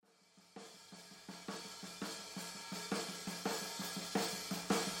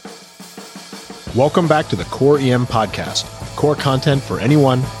Welcome back to the Core EM Podcast, core content for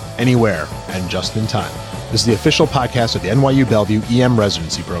anyone, anywhere, and just in time. This is the official podcast of the NYU Bellevue EM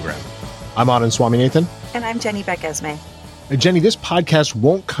Residency Program. I'm Anand Swaminathan. And I'm Jenny Beck-Esme. Now, Jenny, this podcast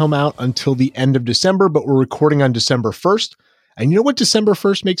won't come out until the end of December, but we're recording on December 1st. And you know what December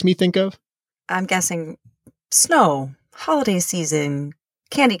 1st makes me think of? I'm guessing snow, holiday season,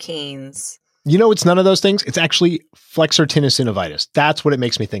 candy canes. You know, it's none of those things. It's actually flexor tenosynovitis. That's what it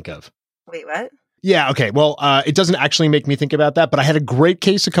makes me think of. Wait, what? Yeah, okay. Well, it doesn't actually make me think about that, but I had a great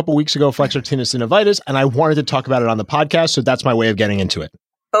case a couple weeks ago of flexor tenosynovitis, and I wanted to talk about it on the podcast, so that's my way of getting into it.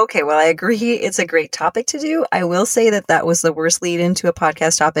 Okay, well, I agree. It's a great topic to do. I will say that was the worst lead into a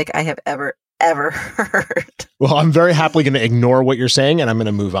podcast topic I have ever heard. Well, I'm very happily going to ignore what you're saying, and I'm going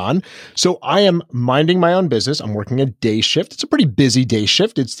to move on. So I am minding my own business. I'm working a day shift. It's a pretty busy day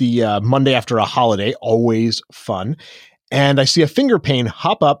shift. It's the Monday after a holiday, always fun. And I see a finger pain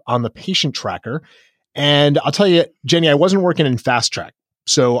hop up on the patient tracker. And I'll tell you, Jenny, I wasn't working in fast track.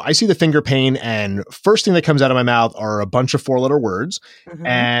 So I see the finger pain, and first thing that comes out of my mouth are a bunch of 4-letter words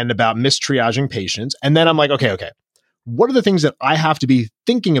and about mistriaging patients. And then I'm like, okay. What are the things that I have to be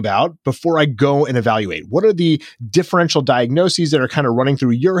thinking about before I go and evaluate? What are the differential diagnoses that are kind of running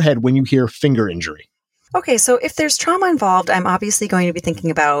through your head when you hear finger injury? Okay, so if there's trauma involved, I'm obviously going to be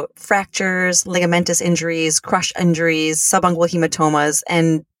thinking about fractures, ligamentous injuries, crush injuries, subungual hematomas,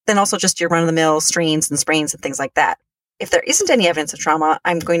 and then also just your run-of-the-mill strains and sprains and things like that. If there isn't any evidence of trauma,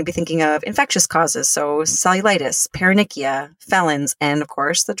 I'm going to be thinking of infectious causes, so cellulitis, paronychia, felons, and of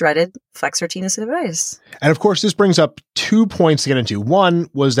course, the dreaded flexor tenosynovitis. And of course, this brings up 2 points to get into.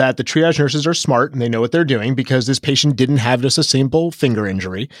 One was that the triage nurses are smart and they know what they're doing because this patient didn't have just a simple finger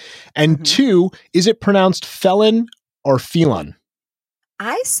injury. And two, is it pronounced felon or felon?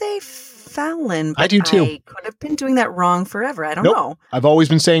 I say felon, but I do too. I could have been doing that wrong forever. I don't know. I've always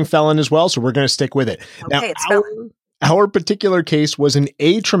been saying felon as well, so we're going to stick with it. Okay, now, it's felon. Our particular case was an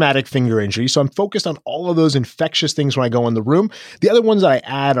atraumatic finger injury, so I'm focused on all of those infectious things when I go in the room. The other ones that I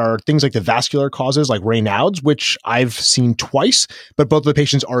add are things like the vascular causes like Raynaud's, which I've seen twice, but both of the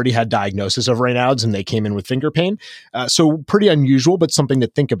patients already had diagnosis of Raynaud's and they came in with finger pain. So pretty unusual, but something to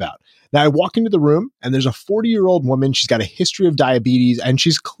think about. Now I walk into the room and there's a 40-year-old woman. She's got a history of diabetes and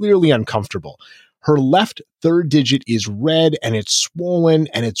she's clearly uncomfortable. Her left third digit is red and it's swollen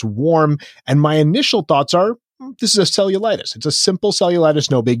and it's warm. And my initial thoughts are, this is a cellulitis. It's a simple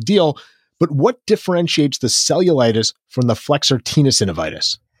cellulitis, no big deal. But what differentiates the cellulitis from the flexor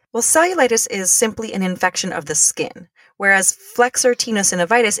tenosynovitis? Well, cellulitis is simply an infection of the skin, whereas flexor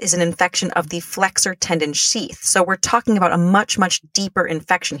tenosynovitis is an infection of the flexor tendon sheath. So we're talking about a much, much deeper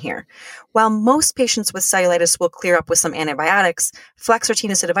infection here. While most patients with cellulitis will clear up with some antibiotics, flexor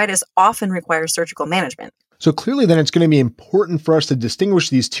tenosynovitis often requires surgical management. So clearly then it's going to be important for us to distinguish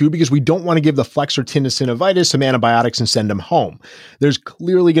these two because we don't want to give the flexor tenosynovitis some antibiotics and send them home. There's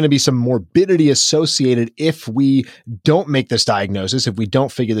clearly going to be some morbidity associated if we don't make this diagnosis, if we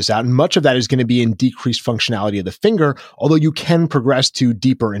don't figure this out. And much of that is going to be in decreased functionality of the finger, although you can progress to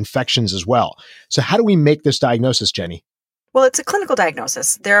deeper infections as well. So how do we make this diagnosis, Jenny? Well, it's a clinical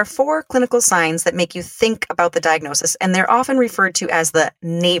diagnosis. There are 4 clinical signs that make you think about the diagnosis, and they're often referred to as the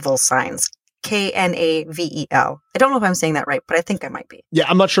navel signs. K-N-A-V-E-L. I don't know if I'm saying that right, but I think I might be. Yeah,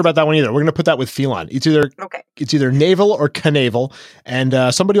 I'm not sure about that one either. We're going to put that with felon. It's either navel or canavel,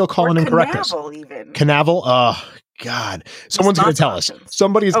 and somebody will call in and correct us. Canavel, even. Canavel? Oh, God. Someone's going to tell us.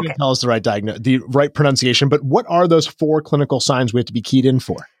 Somebody's going to tell us the right pronunciation. But what are those 4 clinical signs we have to be keyed in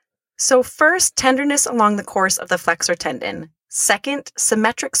for? So first, tenderness along the course of the flexor tendon. Second,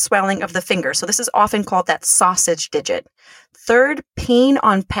 symmetric swelling of the finger. So this is often called that sausage digit. Third, pain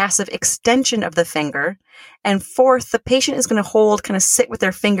on passive extension of the finger. And fourth, the patient is going to kind of sit with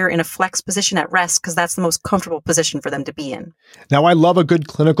their finger in a flex position at rest because that's the most comfortable position for them to be in. Now, I love a good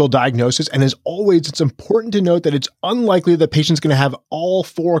clinical diagnosis. And as always, it's important to note that it's unlikely that the patient's going to have all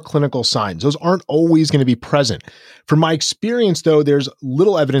 4 clinical signs. Those aren't always going to be present. From my experience, though, there's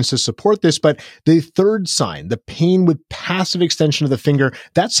little evidence to support this, but the third sign, the pain with passive extension of the finger,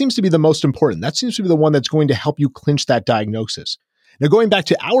 that seems to be the most important. That seems to be the one that's going to help you clinch that diagnosis. Now, going back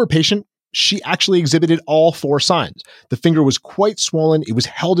to our patient, she actually exhibited all 4 signs. The finger was quite swollen. It was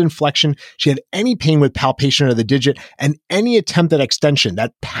held in flexion. She had any pain with palpation of the digit and any attempt at extension,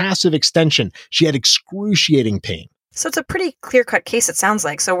 that passive extension. She had excruciating pain. So it's a pretty clear-cut case, it sounds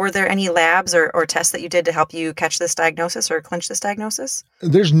like. So were there any labs or tests that you did to help you catch this diagnosis or clinch this diagnosis?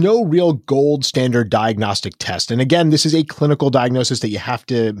 There's no real gold standard diagnostic test. And again, this is a clinical diagnosis that you have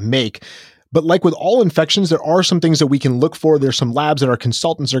to make. But like with all infections, there are some things that we can look for. There's some labs that our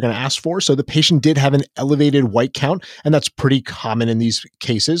consultants are going to ask for. So the patient did have an elevated white count, and that's pretty common in these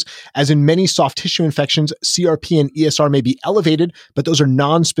cases. As in many soft tissue infections, CRP and ESR may be elevated, but those are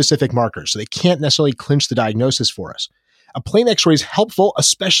non-specific markers, so they can't necessarily clinch the diagnosis for us. A plain x-ray is helpful,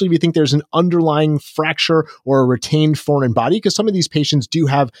 especially if you think there's an underlying fracture or a retained foreign body, because some of these patients do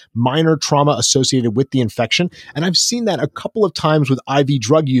have minor trauma associated with the infection. And I've seen that a couple of times with IV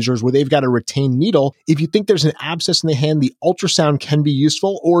drug users where they've got a retained needle. If you think there's an abscess in the hand, the ultrasound can be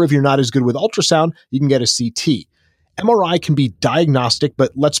useful, or if you're not as good with ultrasound, you can get a CT. MRI can be diagnostic,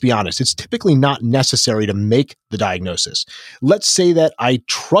 but let's be honest, it's typically not necessary to make the diagnosis. Let's say that I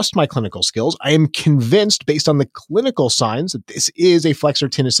trust my clinical skills. I am convinced based on the clinical signs that this is a flexor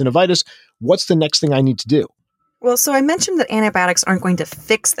tenosynovitis. What's the next thing I need to do? Well, so I mentioned that antibiotics aren't going to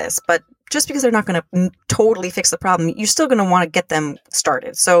fix this, but just because they're not going to totally fix the problem, you're still going to want to get them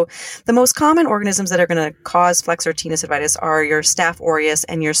started. So the most common organisms that are going to cause flexor tenosynovitis are your Staph aureus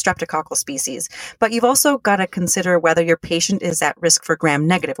and your streptococcal species. But you've also got to consider whether your patient is at risk for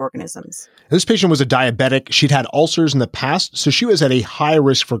gram-negative organisms. This patient was a diabetic. She'd had ulcers in the past, so she was at a high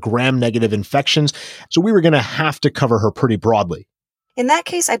risk for gram-negative infections. So we were going to have to cover her pretty broadly. In that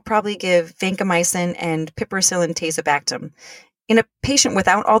case, I'd probably give vancomycin and piperacillin tazobactam. In a patient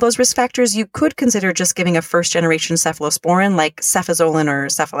without all those risk factors, you could consider just giving a first-generation cephalosporin like cefazolin or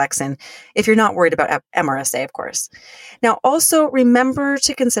cephalexin, if you're not worried about MRSA, of course. Now, also remember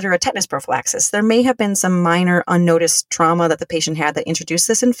to consider a tetanus prophylaxis. There may have been some minor unnoticed trauma that the patient had that introduced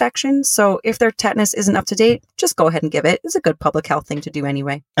this infection, so if their tetanus isn't up to date, just go ahead and give it. It's a good public health thing to do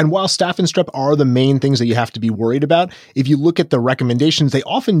anyway. And while staph and strep are the main things that you have to be worried about, if you look at the recommendations, they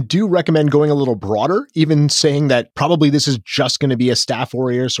often do recommend going a little broader, even saying that probably this is just going to be a Staph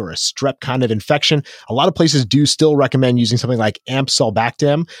aureus or a strep kind of infection. A lot of places do still recommend using something like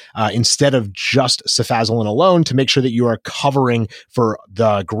Amsulbactam instead of just cefazolin alone to make sure that you are covering for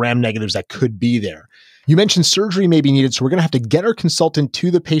the gram negatives that could be there. You mentioned surgery may be needed, so we're going to have to get our consultant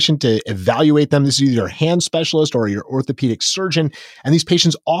to the patient to evaluate them. This is either your hand specialist or your orthopedic surgeon, and these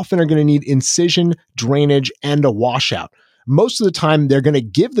patients often are going to need incision, drainage, and a washout. Most of the time, they're going to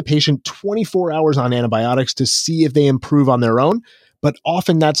give the patient 24 hours on antibiotics to see if they improve on their own, but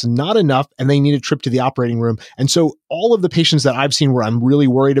often that's not enough and they need a trip to the operating room. And so all of the patients that I've seen where I'm really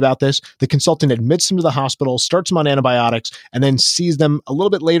worried about this, the consultant admits them to the hospital, starts them on antibiotics, and then sees them a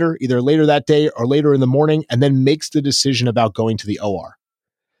little bit later, either later that day or later in the morning, and then makes the decision about going to the OR.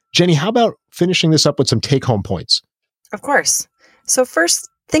 Jenny, how about finishing this up with some take-home points? Of course. So first,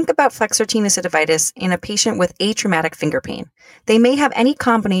 think about flexor tenosynovitis in a patient with atraumatic finger pain. They may have any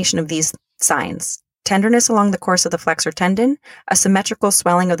combination of these signs: tenderness along the course of the flexor tendon, a symmetrical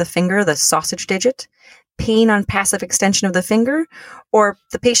swelling of the finger, the sausage digit, pain on passive extension of the finger, or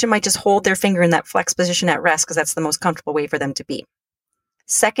the patient might just hold their finger in that flex position at rest because that's the most comfortable way for them to be.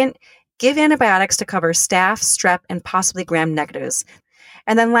 Second, give antibiotics to cover staph, strep, and possibly gram negatives.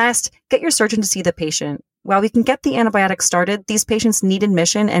 And then last, get your surgeon to see the patient. While we can get the antibiotics started, these patients need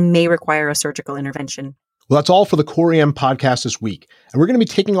admission and may require a surgical intervention. Well, that's all for the Core EM podcast this week. And we're going to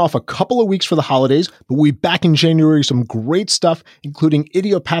be taking off a couple of weeks for the holidays, but we'll be back in January with some great stuff, including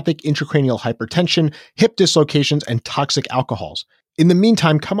idiopathic intracranial hypertension, hip dislocations, and toxic alcohols. In the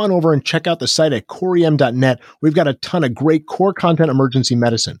meantime, come on over and check out the site at coreem.net. We've got a ton of great core content emergency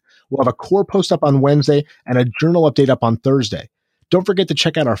medicine. We'll have a core post up on Wednesday and a journal update up on Thursday. Don't forget to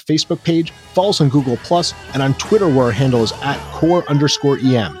check out our Facebook page, follow us on Google+, and on Twitter where our handle is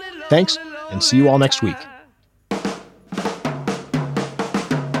 @core_EM. Thanks, and see you all next week.